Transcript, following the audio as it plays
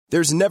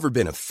There's never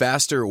been a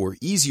faster or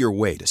easier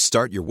way to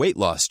start your weight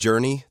loss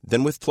journey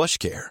than with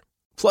PlushCare.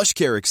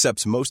 PlushCare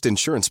accepts most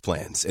insurance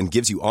plans and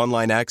gives you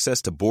online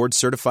access to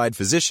board-certified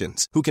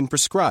physicians who can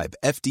prescribe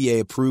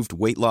FDA-approved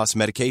weight loss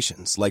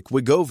medications like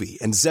Wegovy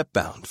and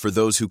Zepbound for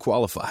those who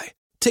qualify.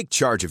 Take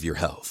charge of your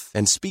health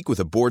and speak with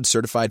a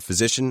board-certified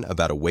physician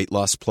about a weight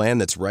loss plan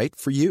that's right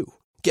for you.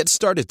 Get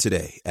started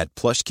today at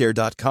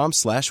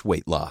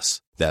plushcare.com/weight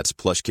loss. That's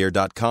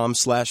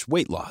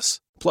plushcare.com/weight loss.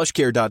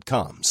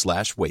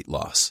 plushcare.com/weight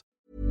loss.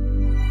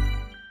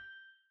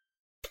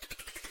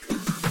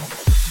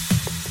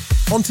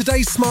 On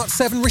today's Smart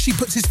 7, Rishi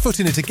puts his foot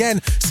in it again.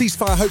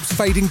 Ceasefire hopes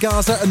fade in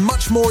Gaza and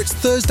much more. It's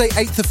Thursday,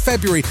 8th of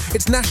February.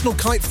 It's National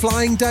Kite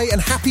Flying Day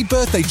and happy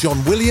birthday,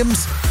 John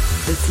Williams.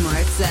 The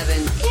Smart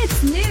 7.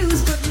 It's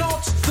news, but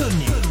Not the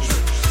news.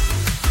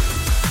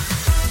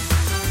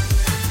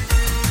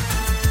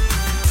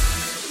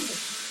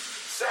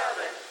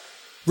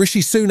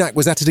 Rishi Sunak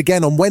was at it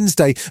again on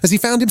Wednesday as he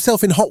found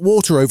himself in hot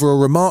water over a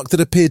remark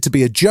that appeared to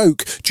be a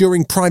joke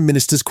during Prime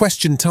Minister's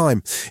question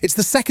time. It's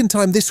the second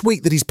time this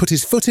week that he's put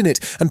his foot in it,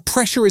 and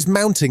pressure is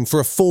mounting for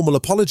a formal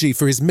apology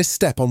for his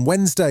misstep on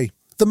Wednesday.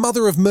 The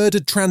mother of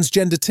murdered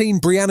transgender teen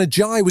Brianna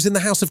Jibe was in the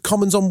House of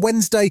Commons on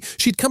Wednesday.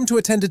 She'd come to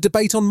attend a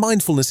debate on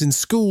mindfulness in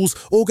schools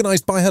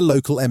organised by her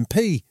local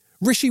MP.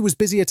 Rishi was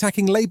busy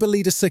attacking Labour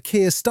leader Sir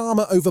Keir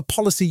Starmer over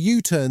policy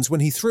U-turns when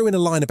he threw in a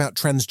line about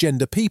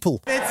transgender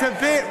people. It's a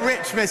bit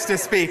rich, Mr.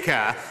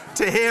 Speaker,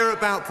 to hear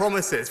about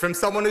promises from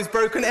someone who's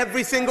broken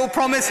every single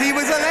promise he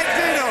was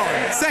elected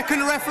on. Second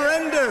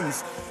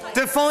referendums,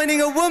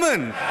 defining a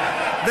woman.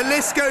 The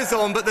list goes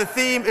on, but the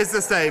theme is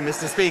the same,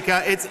 Mr.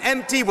 Speaker. It's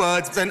empty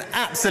words and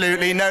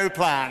absolutely no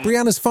plan.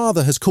 Brianna's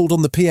father has called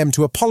on the PM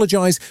to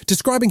apologise,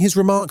 describing his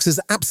remarks as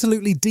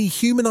absolutely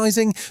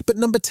dehumanising, but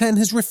Number 10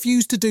 has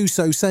refused to do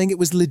so, saying it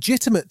was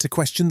legitimate to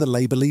question the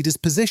Labour leader's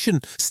position.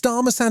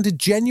 Starmer sounded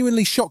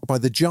genuinely shocked by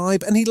the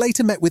jibe, and he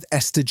later met with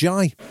Esther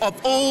Jai. Of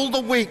all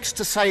the weeks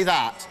to say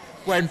that,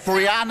 when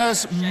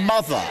Brianna's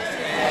mother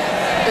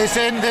is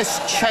in this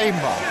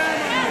chamber,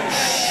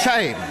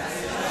 shame.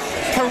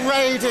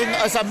 Parading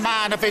as a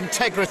man of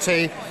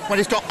integrity when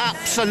he's got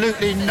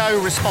absolutely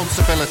no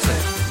responsibility.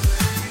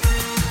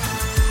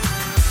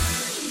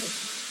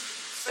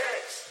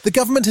 The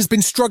government has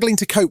been struggling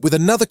to cope with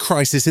another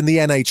crisis in the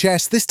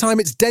NHS. This time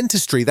it's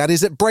dentistry that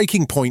is at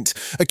breaking point.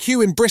 A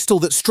queue in Bristol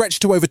that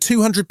stretched to over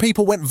 200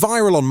 people went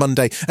viral on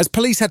Monday as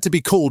police had to be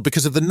called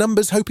because of the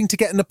numbers hoping to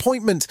get an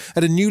appointment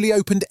at a newly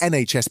opened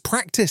NHS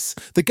practice.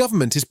 The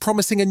government is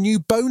promising a new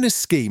bonus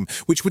scheme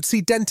which would see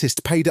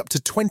dentists paid up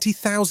to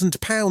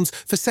 £20,000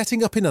 for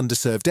setting up in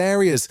underserved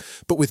areas.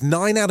 But with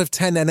 9 out of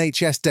 10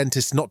 NHS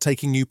dentists not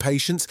taking new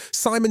patients,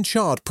 Simon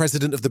Chard,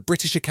 president of the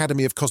British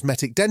Academy of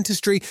Cosmetic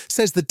Dentistry,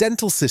 says the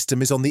dental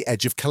system is on the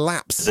edge of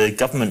collapse. The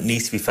government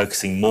needs to be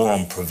focusing more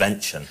on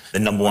prevention. The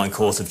number one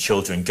cause of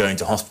children going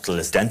to hospital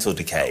is dental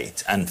decay.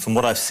 And from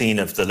what I've seen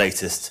of the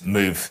latest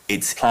move,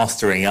 it's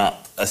plastering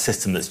up a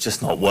system that's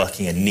just not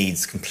working and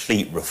needs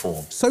complete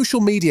reform. Social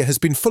media has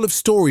been full of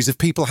stories of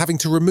people having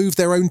to remove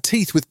their own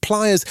teeth with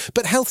pliers,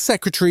 but Health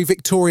Secretary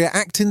Victoria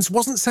Actins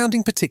wasn't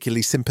sounding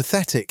particularly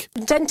sympathetic.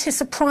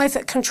 Dentists are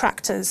private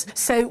contractors,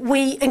 so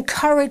we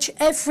encourage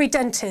every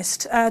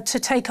dentist to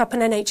take up an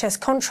NHS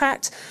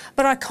contract,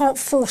 but I can't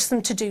force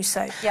them to do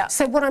so. Yeah.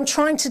 So what I'm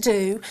trying to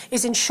do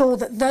is ensure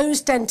that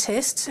those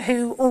dentists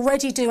who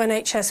already do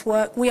NHS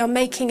work, we are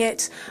making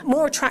it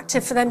more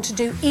attractive for them to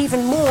do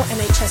even more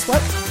NHS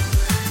work.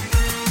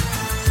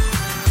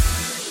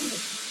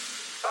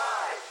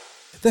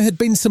 There had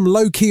been some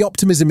low-key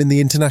optimism in the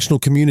international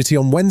community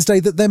on Wednesday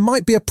that there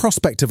might be a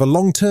prospect of a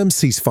long-term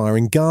ceasefire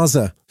in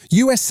Gaza.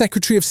 US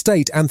Secretary of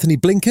State Anthony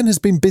Blinken has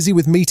been busy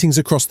with meetings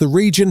across the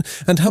region,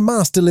 and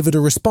Hamas delivered a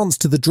response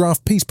to the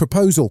draft peace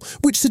proposal,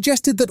 which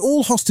suggested that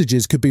all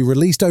hostages could be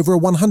released over a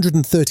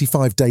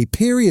 135-day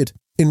period.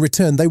 In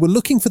return, they were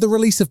looking for the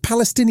release of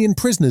Palestinian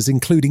prisoners,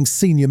 including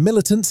senior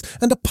militants,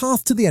 and a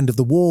path to the end of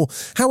the war.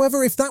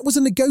 However, if that was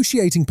a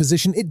negotiating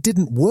position, it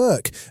didn't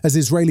work, as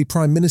Israeli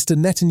Prime Minister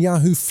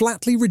Netanyahu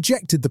flatly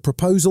rejected the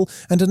proposal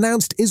and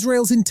announced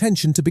Israel's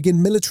intention to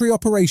begin military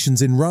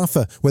operations in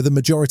Rafah, where the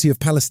majority of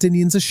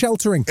Palestinians are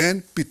sheltering.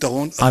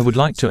 I would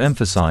like to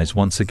emphasize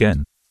once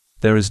again,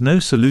 there is no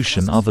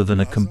solution other than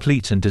a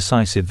complete and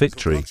decisive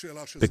victory,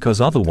 because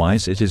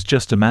otherwise it is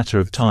just a matter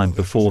of time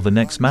before the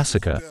next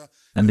massacre,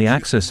 and the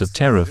access of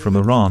terror from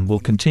Iran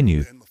will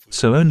continue.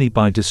 So only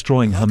by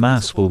destroying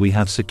Hamas will we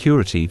have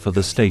security for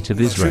the state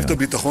of Israel.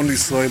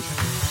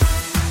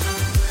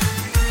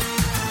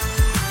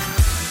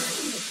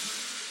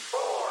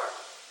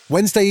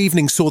 Wednesday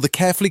evening saw the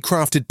carefully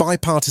crafted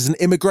Bipartisan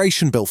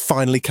Immigration Bill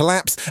finally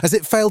collapse as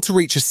it failed to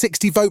reach a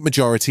 60-vote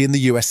majority in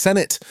the US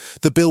Senate.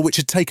 The bill, which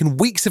had taken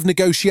weeks of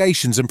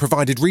negotiations and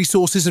provided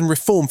resources and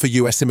reform for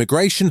US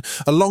immigration,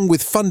 along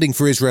with funding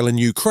for Israel and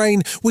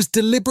Ukraine, was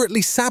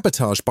deliberately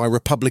sabotaged by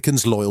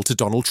Republicans loyal to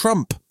Donald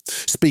Trump.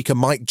 Speaker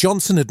Mike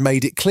Johnson had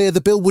made it clear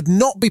the bill would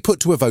not be put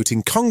to a vote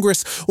in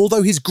Congress,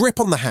 although his grip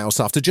on the House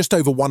after just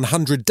over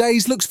 100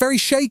 days looks very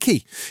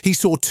shaky. He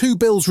saw 2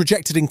 bills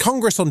rejected in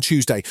Congress on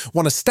Tuesday,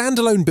 one a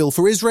standalone bill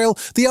for Israel,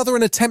 the other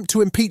an attempt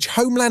to impeach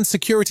Homeland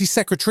Security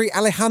Secretary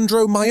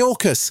Alejandro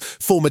Mayorkas.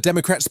 Former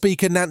Democrat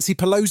Speaker Nancy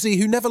Pelosi,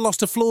 who never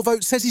lost a floor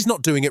vote, says he's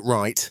not doing it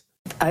right.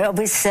 I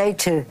always say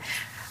to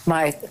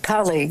my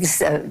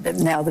colleagues,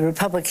 now the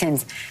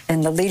Republicans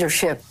in the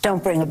leadership,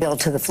 don't bring a bill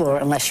to the floor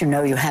unless you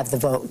know you have the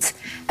votes.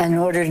 And in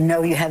order to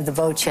know you have the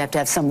votes, you have to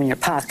have some in your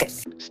pocket.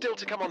 Still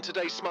to come on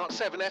today's Smart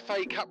 7,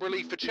 FA Cup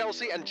relief for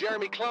Chelsea, and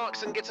Jeremy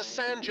Clarkson gets a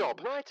sand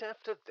job right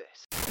after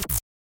this.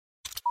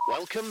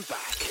 Welcome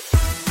back.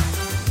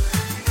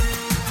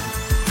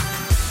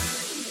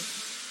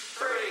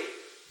 3.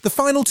 The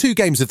final 2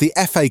 games of the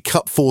FA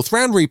Cup 4th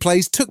round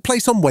replays took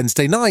place on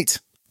Wednesday night.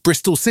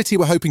 Bristol City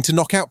were hoping to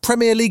knock out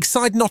Premier League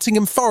side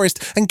Nottingham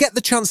Forest and get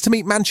the chance to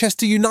meet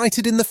Manchester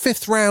United in the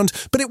 5th round,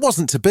 but it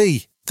wasn't to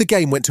be. The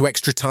game went to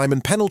extra time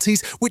and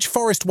penalties, which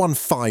Forest won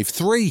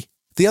 5-3.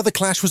 The other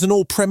clash was an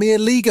all-Premier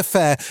League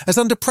affair, as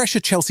under pressure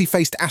Chelsea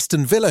faced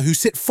Aston Villa, who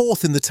sit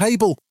 4th in the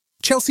table.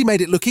 Chelsea made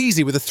it look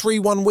easy with a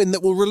 3-1 win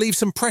that will relieve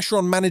some pressure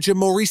on manager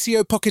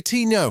Mauricio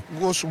Pochettino.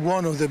 It was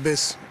one of the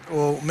best,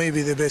 or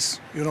maybe the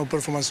best,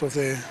 performance of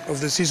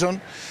the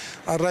season.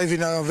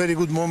 Arriving at a very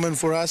good moment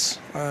for us,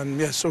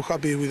 and so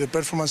happy with the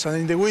performance and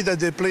in the way that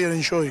the player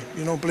enjoy,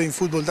 playing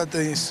football. That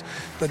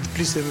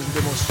pleases them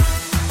the most.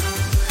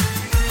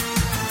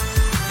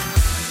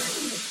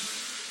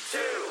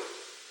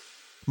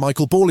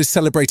 Michael Ball is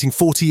celebrating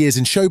 40 years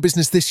in show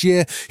business this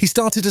year. He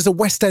started as a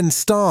West End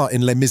star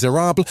in Les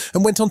Miserables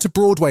and went on to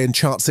Broadway and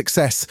chart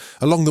success.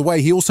 Along the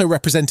way, he also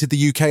represented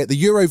the UK at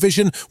the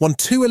Eurovision, won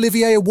 2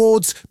 Olivier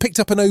Awards, picked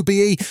up an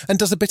OBE and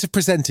does a bit of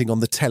presenting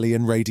on the telly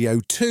and radio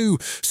too.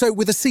 So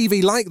with a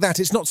CV like that,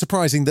 it's not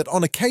surprising that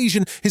on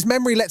occasion his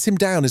memory lets him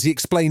down, as he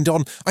explained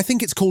on, I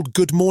think it's called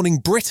Good Morning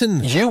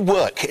Britain. You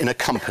work in a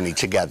company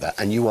together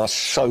and you are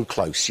so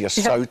close, you're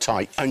so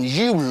tight and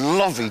you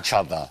love each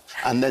other,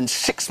 and then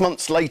 6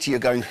 months later you're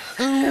going,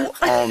 who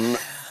on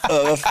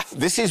earth?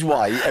 This is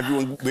why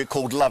we're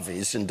called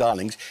lovies and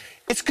darlings.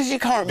 It's because you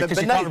can't remember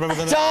the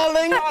name.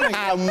 Darling,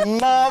 how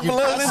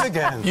marvellous.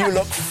 You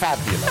look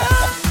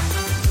fabulous.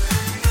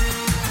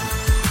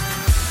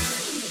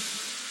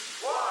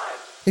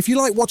 If you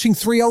like watching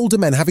 3 older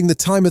men having the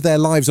time of their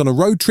lives on a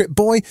road trip,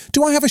 boy,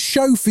 do I have a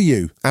show for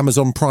you.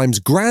 Amazon Prime's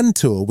Grand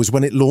Tour was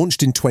when it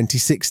launched in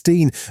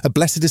 2016, a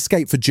blessed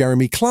escape for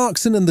Jeremy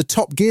Clarkson and the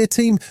Top Gear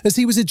team as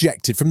he was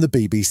ejected from the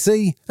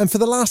BBC. And for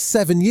the last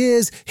 7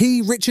 years,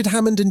 he, Richard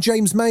Hammond and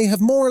James May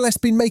have more or less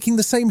been making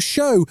the same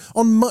show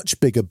on much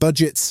bigger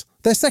budgets.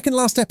 Their second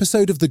last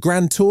episode of the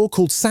Grand Tour,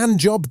 called Sand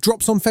Job,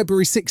 drops on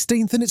February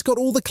 16th, and it's got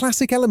all the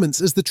classic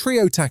elements as the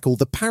trio tackle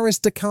the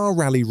Paris-Dakar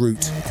rally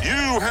route. You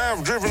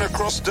have driven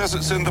across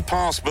deserts in the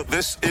past, but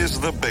this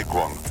is the big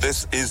one.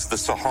 This is the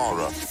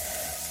Sahara.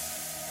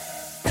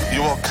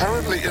 You are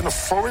currently in a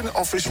Foreign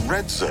Office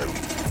red zone.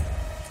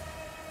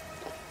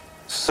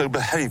 So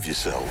behave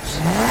yourselves.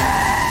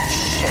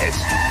 Shit.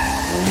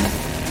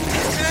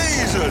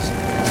 Jesus!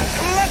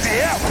 Bloody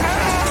hell!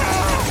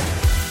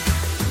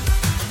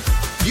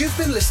 You've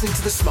been listening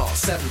to The Smart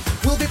 7.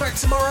 We'll be back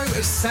tomorrow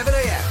at 7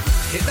 a.m.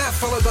 Hit that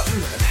follow button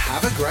and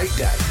have a great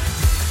day.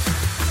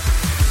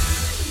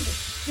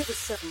 Give us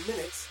 7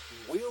 minutes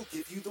and we'll